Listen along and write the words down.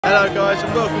Hello guys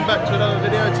and welcome back to another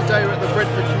video. Today we're at the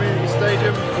Brentford Community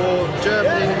Stadium for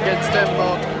Germany against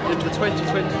Denmark in the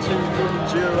 2022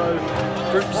 Women's Euro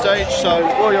group stage. So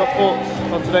what are your thoughts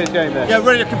on today's game then? Yeah,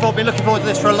 really looking forward to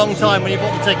this for a long time when you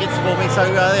bought the tickets for me, so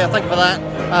yeah, thank you for that.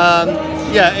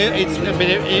 Yeah,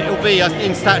 it'll be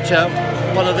in stature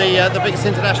one of the biggest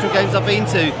international games I've been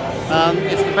to.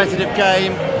 It's a competitive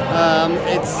game.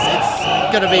 It's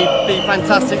going to be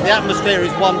fantastic. The atmosphere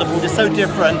is wonderful, just so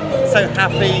different, so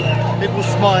happy, people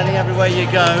smiling everywhere you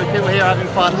go, people here having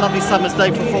fun. Lovely summer's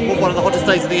day for football, one of the hottest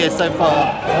days of the year so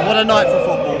far. And what a night for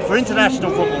football, for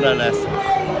international football no less.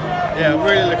 Yeah, I'm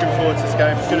really looking forward to this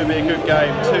game. It's going to be a good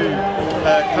game. Two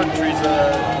countries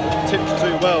are tipped to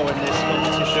do well in this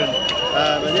competition.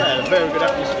 And yeah, a very good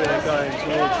atmosphere going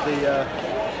towards the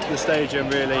stadium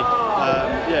really.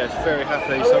 Yeah, it's very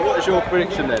happy. So what is your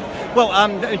prediction then? Well,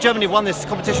 Germany won this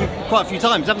competition quite a few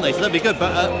times, haven't they? So that'll be good,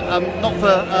 but not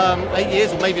for 8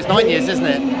 years, or maybe it's 9 years, isn't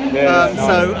it? Yeah,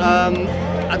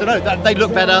 I don't know, they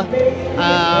look better.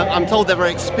 I'm told they're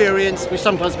very experienced, which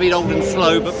sometimes mean old and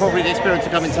slow, but probably the experience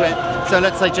will come into it. So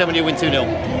let's say Germany will win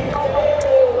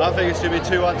 2-0. I think it's going to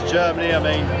be 2-1 to Germany. I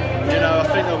mean, you know, I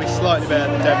think they'll be slightly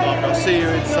better than Denmark. I'll see you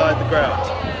inside the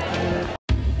ground.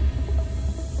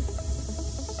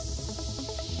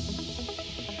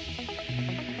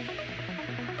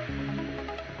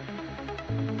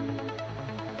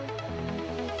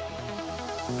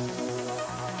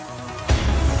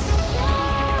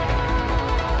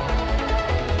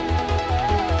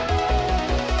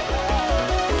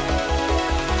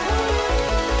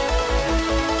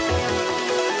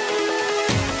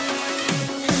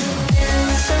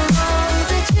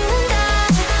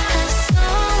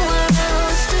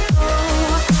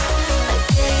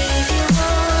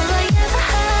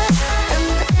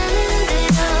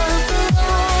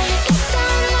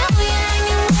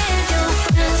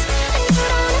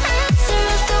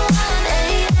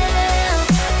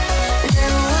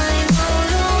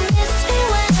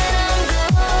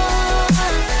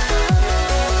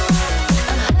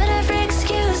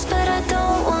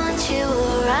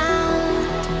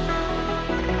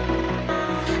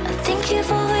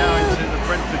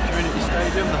 Brentford Community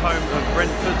Stadium, the home of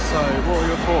Brentford. So what are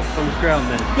your thoughts on the ground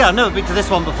then? Yeah, I've never been to this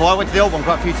one before. I went to the old one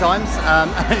quite a few times.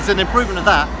 It's an improvement of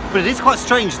that, but it is quite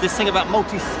strange, this thing about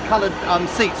multi-coloured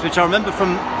seats, which I remember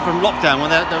from lockdown when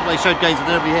they showed games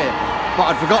with nobody here, but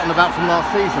I'd forgotten about from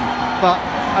last season. But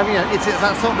I mean, it's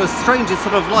that sort of strange, it's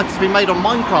sort of like it's been made on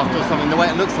Minecraft or something, the way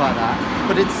it looks like that.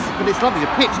 But it's lovely.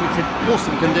 The pitch looks in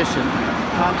awesome condition,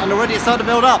 and already it's starting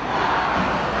to build up.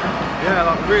 Yeah,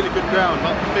 like really good ground,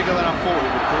 like bigger than I thought it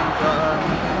would be. But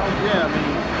yeah, I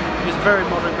mean, it's a very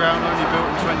modern ground, only built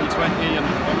in 2020, and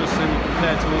obviously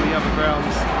compared to all the other grounds,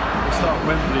 it's like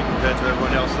Wembley compared to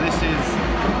everyone else. So this is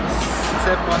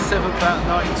my 7th out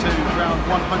of 92, ground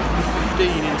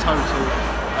 115 in total,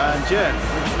 and yeah,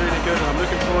 looks really good. And I'm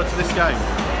looking forward to this game.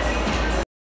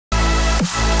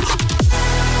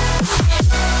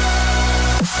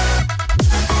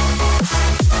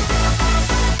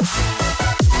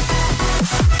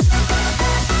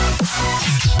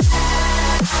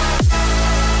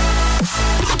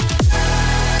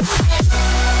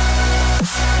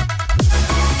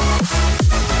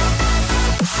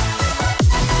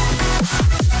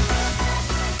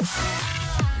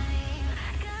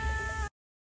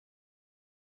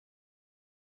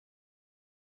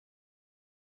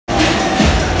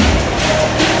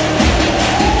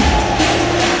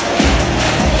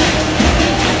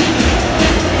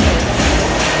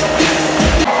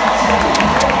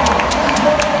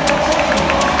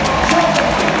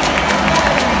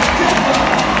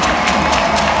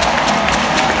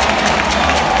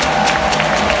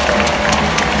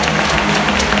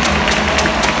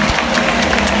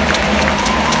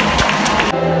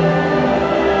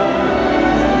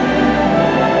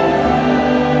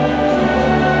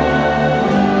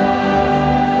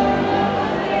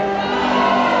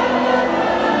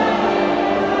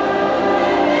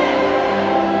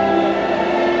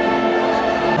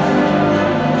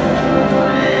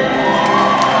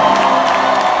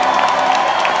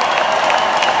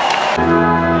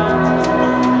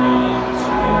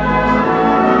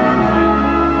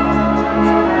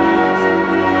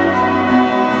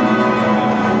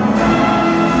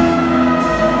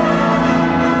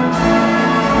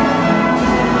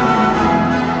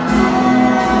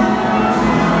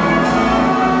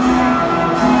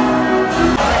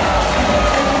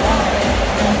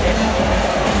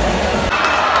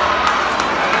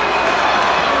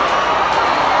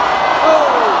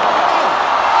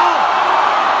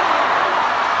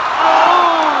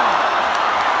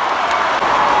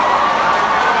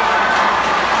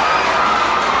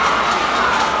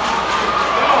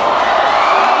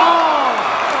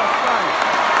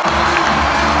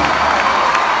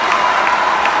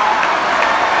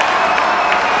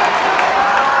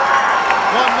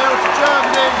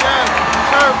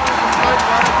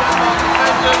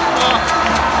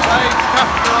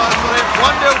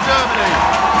 Germany.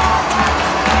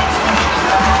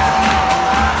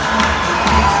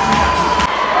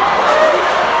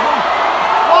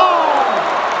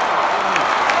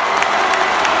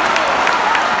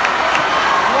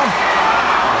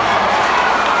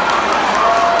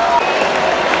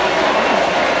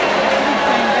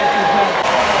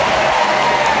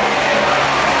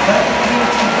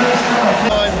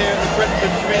 Time here at the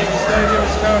Brentford Community Stadium.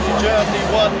 It's currently Germany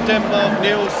 1, Denmark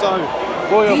 0. So,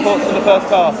 what are your thoughts on the first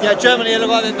half? Yeah, Germany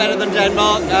looked a bit better than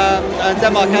Denmark.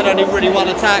 Denmark had only really one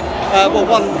attack,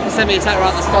 one semi-attack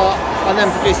right at the start, and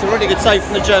then produced a really good save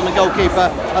from the German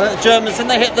goalkeeper. The Germans, and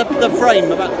they hit the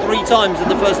frame about 3 times in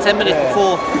the first 10 minutes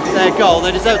before their goal.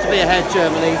 They deserve to be ahead,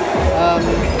 Germany.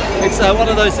 It's one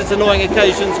of those annoying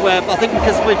occasions where I think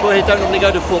because people here don't normally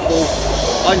go to football,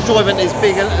 our enjoyment is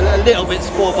being a little bit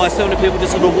spoiled by so many people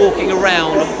just sort of walking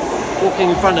around, walking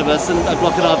in front of us and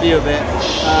blocking our view a bit.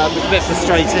 It's a bit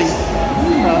frustrating.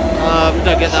 We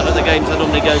don't get that at the games I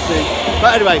normally go to.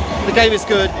 But anyway, the game is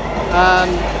good,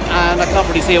 and I can't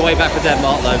really see a way back for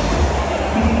Denmark though.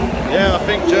 Yeah, I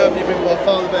think Germany have been by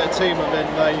far the better team, and then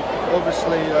they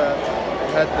obviously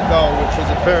had the goal, which was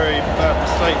a very bad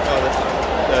mistake by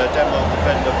the Denmark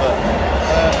defender, but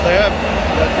they have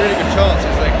really good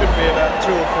chances. They could be about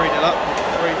 2 or 3 nil up,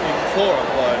 3 even 4 up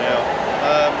by now.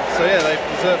 So yeah, they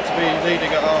deserve to be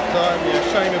leading at half time. Yeah,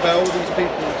 shame about all these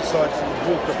people who decide to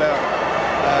walk about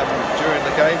during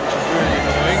the game, which is really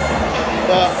annoying.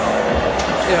 But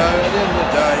you know, at the end of the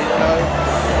day, you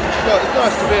know, it's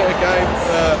nice to be at a game,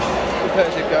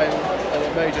 competitive game at a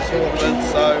major tournament.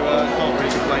 So can't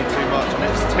really complain too much, and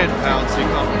it's £10, so you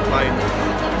can't complain.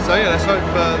 So yeah, let's hope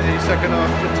the second half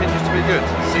continues to be good.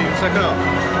 See you in the second half.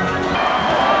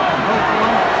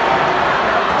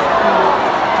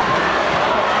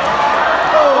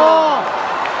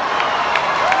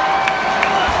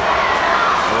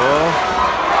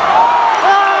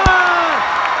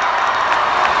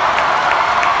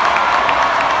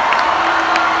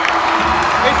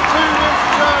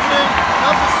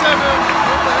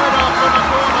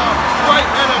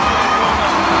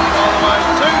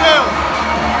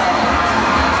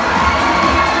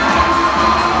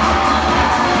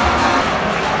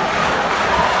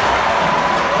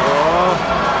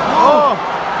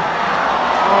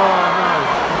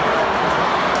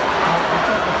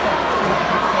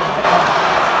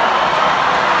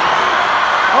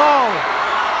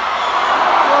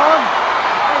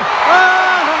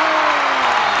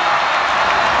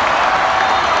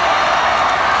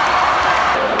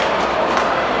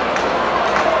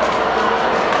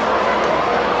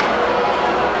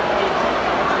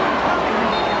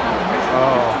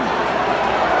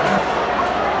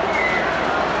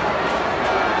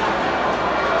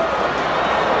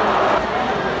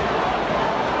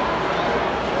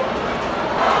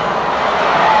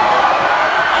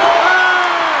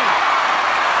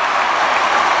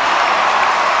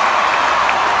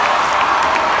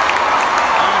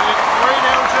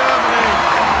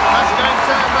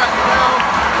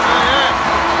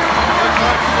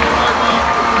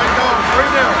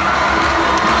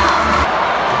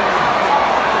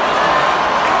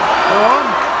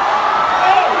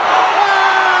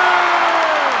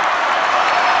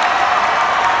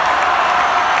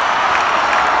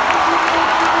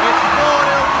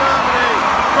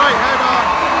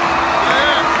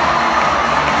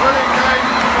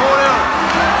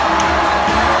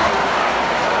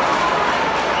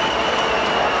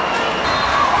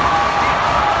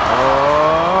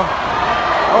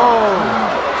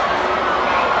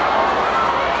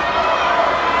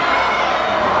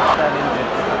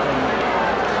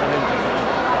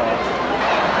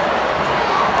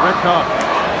 Red card.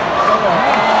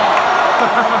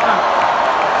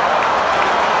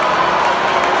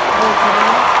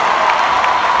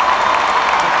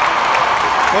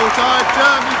 Full time,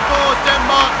 Germany 4,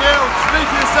 Denmark 0. Speak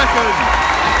in a second.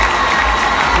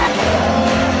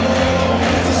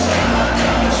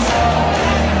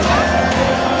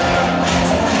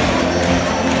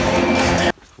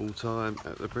 Full time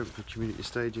at the Brentford Community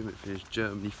Stadium. It finished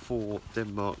Germany 4,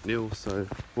 Denmark 0. So,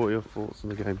 what are your thoughts on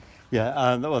the game?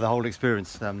 Yeah, well, the whole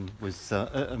experience was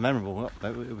memorable.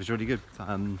 It was really good.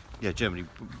 Yeah, Germany,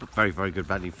 very, very good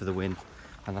value for the win.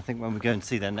 And I think when we go and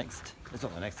see their next, it's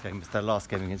not their next game, it's their last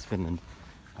game against Finland,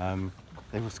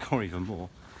 they will score even more.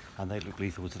 And they look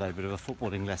lethal today. A bit of a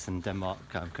footballing lesson. Denmark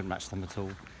couldn't match them at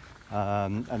all.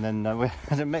 And then we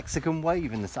had a Mexican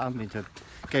wave in this. I've been to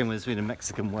a game where there's been a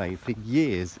Mexican wave for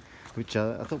years, which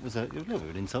I thought was a little bit of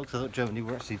an insult. I thought Germany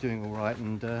were actually doing all right,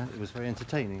 and it was very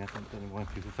entertaining. I don't know why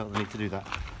people felt the need to do that.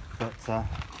 But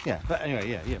yeah, but anyway,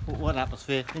 yeah. What an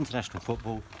atmosphere, international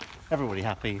football, everybody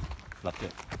happy. Loved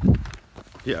it.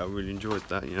 Yeah, I really enjoyed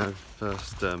that. You know,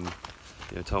 first time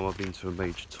I've been to a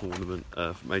major tournament,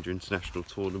 major international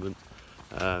tournament.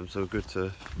 So good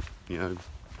to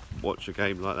watch a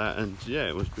game like that, and yeah,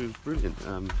 it was brilliant.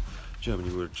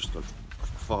 Germany were just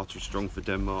far too strong for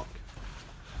Denmark.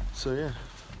 So yeah,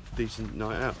 decent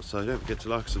night out. So don't forget to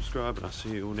like and subscribe, and I'll see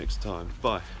you all next time.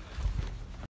 Bye.